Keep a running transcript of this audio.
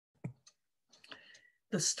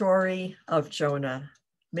The story of Jonah.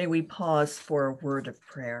 May we pause for a word of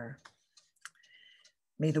prayer.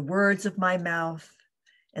 May the words of my mouth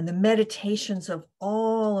and the meditations of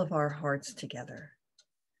all of our hearts together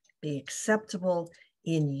be acceptable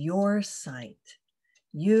in your sight.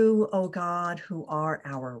 You, O God, who are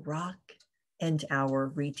our rock and our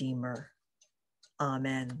Redeemer.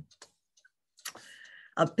 Amen.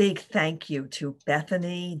 A big thank you to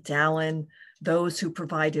Bethany, Dallin, those who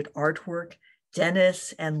provided artwork,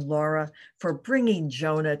 Dennis and Laura, for bringing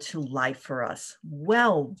Jonah to life for us.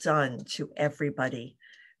 Well done to everybody.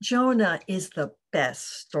 Jonah is the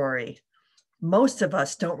best story. Most of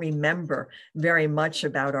us don't remember very much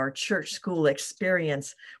about our church school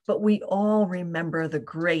experience, but we all remember the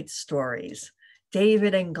great stories.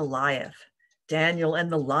 David and Goliath, Daniel and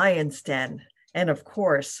the lion's den, and of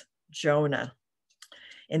course, Jonah.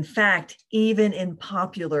 In fact, even in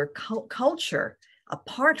popular culture,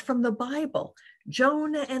 apart from the Bible,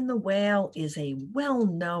 Jonah and the whale is a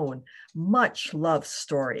well-known, much-loved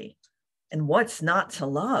story. And what's not to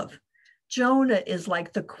love? Jonah is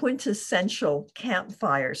like the quintessential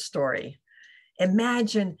campfire story.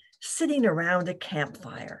 Imagine sitting around a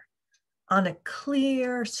campfire on a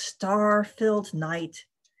clear, star-filled night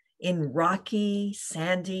in rocky,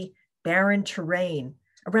 sandy, barren terrain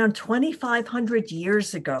around 2,500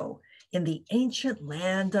 years ago in the ancient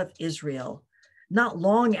land of Israel, not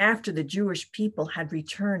long after the Jewish people had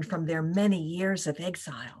returned from their many years of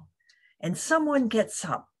exile. And someone gets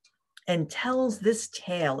up and tells this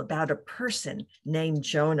tale about a person named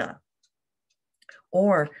Jonah.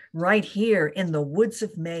 Or right here in the woods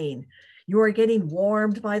of Maine, you are getting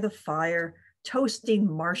warmed by the fire,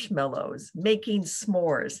 toasting marshmallows, making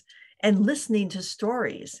s'mores, and listening to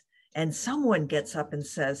stories. And someone gets up and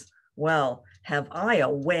says, well, have I a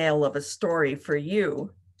whale of a story for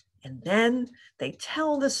you? And then they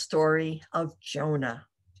tell the story of Jonah.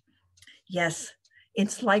 Yes,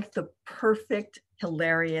 it's like the perfect,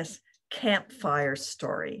 hilarious campfire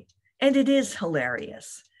story. And it is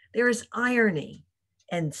hilarious. There is irony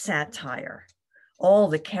and satire. All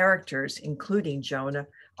the characters, including Jonah,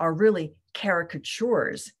 are really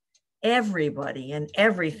caricatures. Everybody and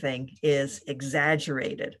everything is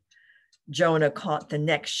exaggerated. Jonah caught the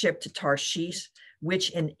next ship to Tarshish,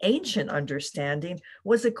 which in ancient understanding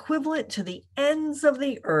was equivalent to the ends of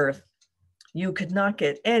the earth. You could not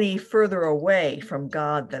get any further away from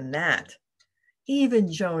God than that.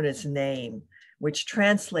 Even Jonah's name, which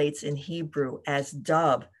translates in Hebrew as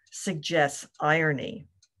dove, suggests irony.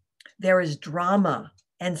 There is drama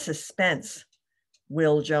and suspense.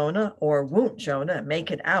 Will Jonah or won't Jonah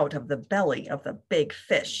make it out of the belly of the big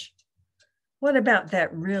fish? What about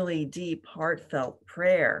that really deep, heartfelt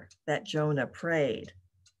prayer that Jonah prayed?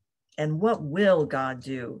 And what will God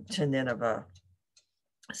do to Nineveh?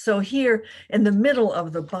 So here in the middle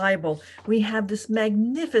of the Bible, we have this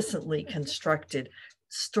magnificently constructed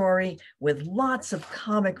story with lots of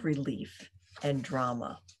comic relief and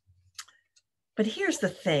drama. But here's the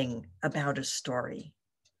thing about a story,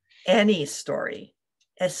 any story,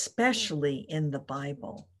 especially in the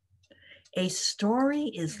Bible. A story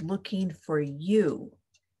is looking for you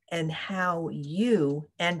and how you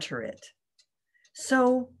enter it.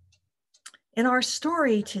 So in our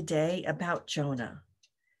story today about Jonah,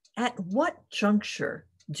 at what juncture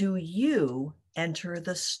do you enter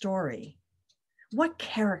the story? What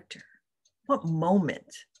character, what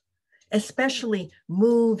moment especially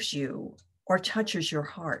moves you or touches your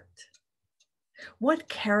heart? What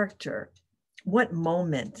character, what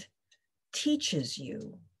moment teaches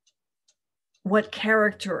you? What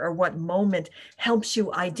character or what moment helps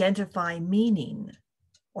you identify meaning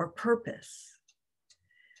or purpose?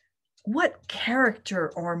 What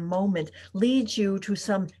character or moment leads you to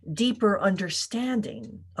some deeper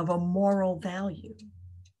understanding of a moral value?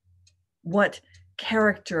 What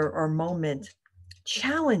character or moment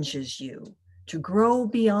challenges you to grow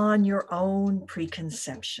beyond your own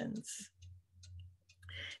preconceptions?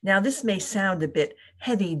 Now, this may sound a bit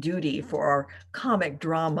heavy duty for our comic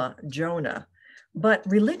drama, Jonah, but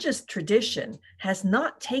religious tradition has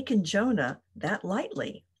not taken Jonah that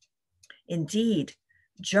lightly. Indeed,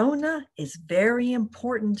 Jonah is very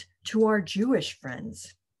important to our Jewish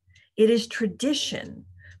friends. It is tradition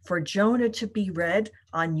for Jonah to be read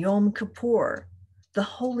on Yom Kippur, the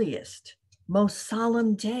holiest, most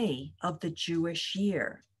solemn day of the Jewish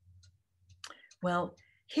year. Well,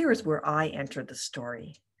 here is where I enter the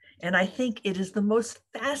story, and I think it is the most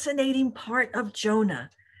fascinating part of Jonah.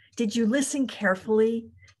 Did you listen carefully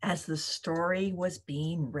as the story was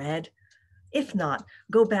being read? If not,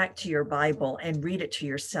 go back to your Bible and read it to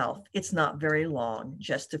yourself. It's not very long,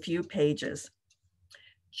 just a few pages.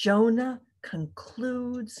 Jonah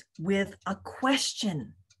concludes with a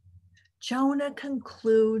question. Jonah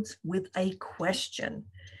concludes with a question.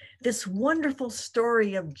 This wonderful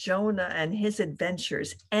story of Jonah and his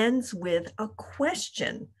adventures ends with a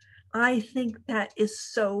question. I think that is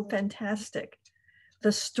so fantastic.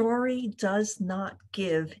 The story does not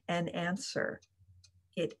give an answer.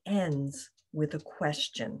 It ends with a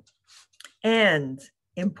question. And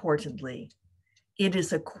importantly, it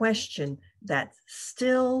is a question that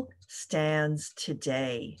still stands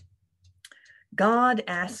today. God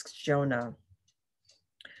asks Jonah,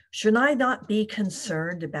 should I not be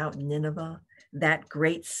concerned about Nineveh, that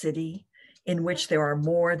great city in which there are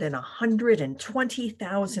more than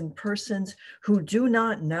 120,000 persons who do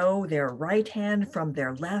not know their right hand from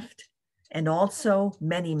their left, and also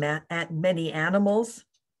many animals?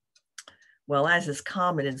 Well, as is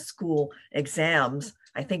common in school exams,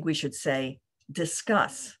 I think we should say,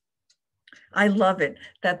 discuss. I love it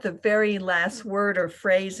that the very last word or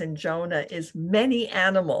phrase in Jonah is many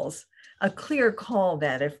animals, a clear call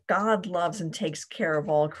that if God loves and takes care of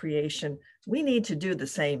all creation, we need to do the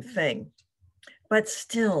same thing. But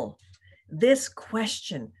still, this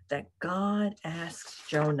question that God asks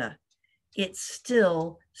Jonah, it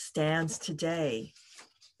still stands today.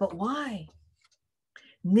 But why?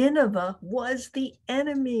 Nineveh was the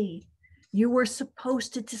enemy. You were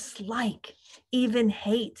supposed to dislike, even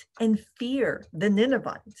hate and fear the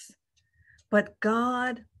Ninevites. But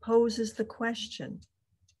God poses the question,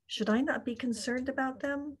 should I not be concerned about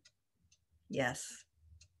them? Yes,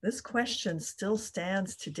 this question still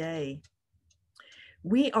stands today.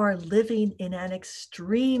 We are living in an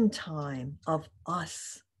extreme time of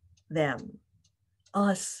us, them,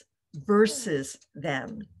 us versus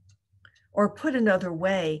them. Or put another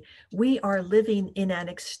way, we are living in an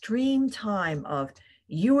extreme time of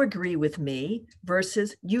you agree with me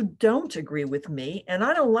versus you don't agree with me, and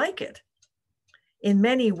I don't like it. In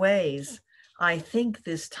many ways, I think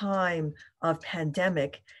this time of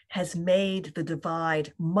pandemic has made the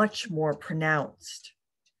divide much more pronounced.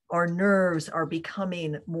 Our nerves are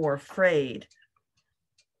becoming more frayed.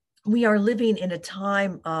 We are living in a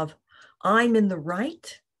time of I'm in the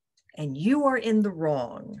right and you are in the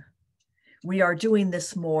wrong. We are doing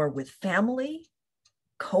this more with family,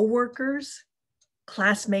 coworkers,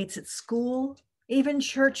 classmates at school, even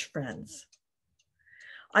church friends.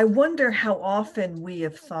 I wonder how often we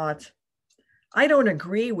have thought, I don't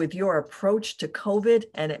agree with your approach to COVID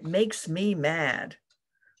and it makes me mad.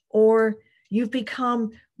 Or you've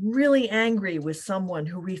become really angry with someone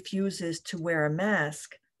who refuses to wear a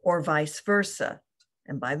mask or vice versa.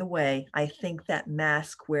 And by the way, I think that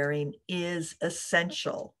mask wearing is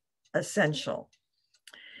essential.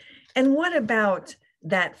 And what about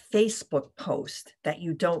that Facebook post that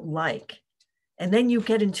you don't like? And then you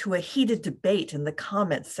get into a heated debate in the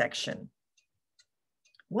comments section.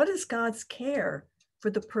 What is God's care for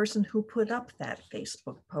the person who put up that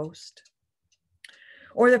Facebook post?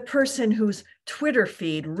 Or the person whose Twitter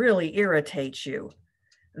feed really irritates you?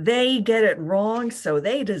 They get it wrong, so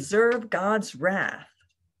they deserve God's wrath.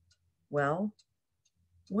 Well,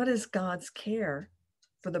 what is God's care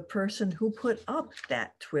for the person who put up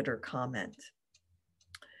that Twitter comment?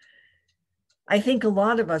 I think a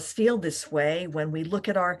lot of us feel this way when we look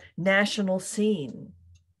at our national scene,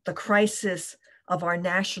 the crisis of our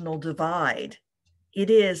national divide. It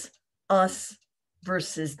is us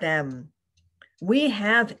versus them. We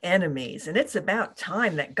have enemies, and it's about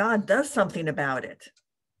time that God does something about it.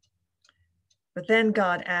 But then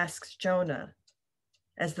God asks Jonah,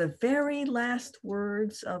 as the very last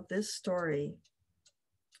words of this story,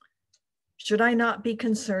 should I not be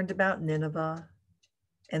concerned about Nineveh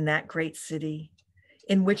and that great city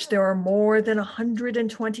in which there are more than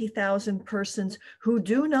 120,000 persons who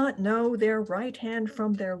do not know their right hand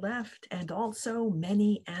from their left, and also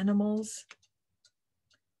many animals?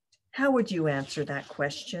 How would you answer that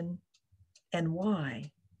question, and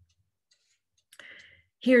why?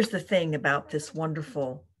 Here's the thing about this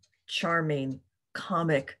wonderful, charming,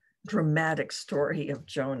 comic, dramatic story of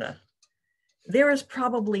Jonah. There is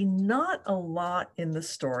probably not a lot in the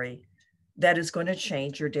story that is going to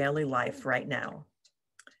change your daily life right now.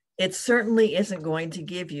 It certainly isn't going to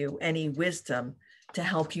give you any wisdom to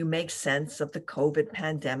help you make sense of the COVID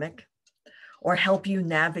pandemic or help you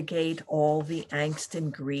navigate all the angst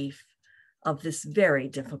and grief of this very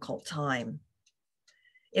difficult time.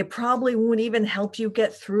 It probably won't even help you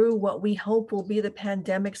get through what we hope will be the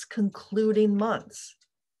pandemic's concluding months.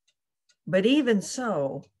 But even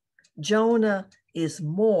so, Jonah is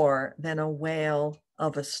more than a whale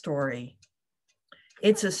of a story.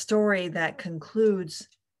 It's a story that concludes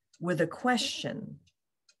with a question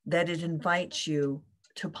that it invites you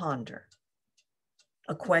to ponder.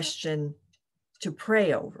 a question to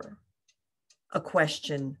pray over, a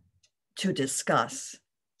question to discuss.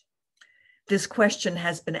 This question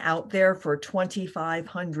has been out there for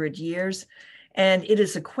 2,500 years, and it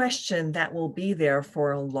is a question that will be there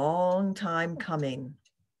for a long time coming.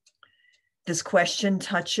 This question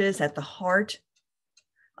touches at the heart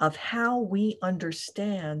of how we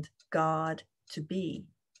understand God to be.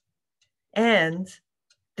 And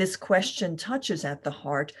this question touches at the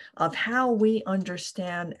heart of how we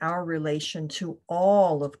understand our relation to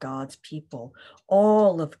all of God's people,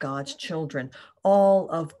 all of God's children, all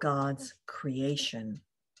of God's creation.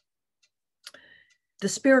 The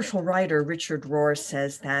spiritual writer Richard Rohr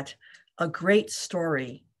says that a great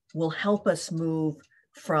story will help us move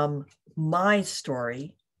from my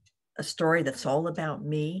story, a story that's all about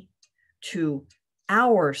me, to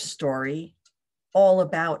our story, all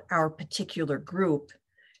about our particular group,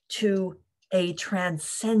 to a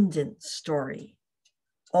transcendent story,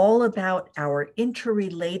 all about our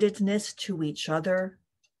interrelatedness to each other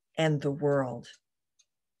and the world.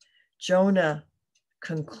 Jonah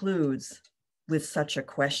concludes with such a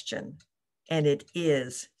question, and it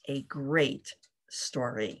is a great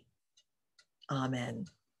story. Amen.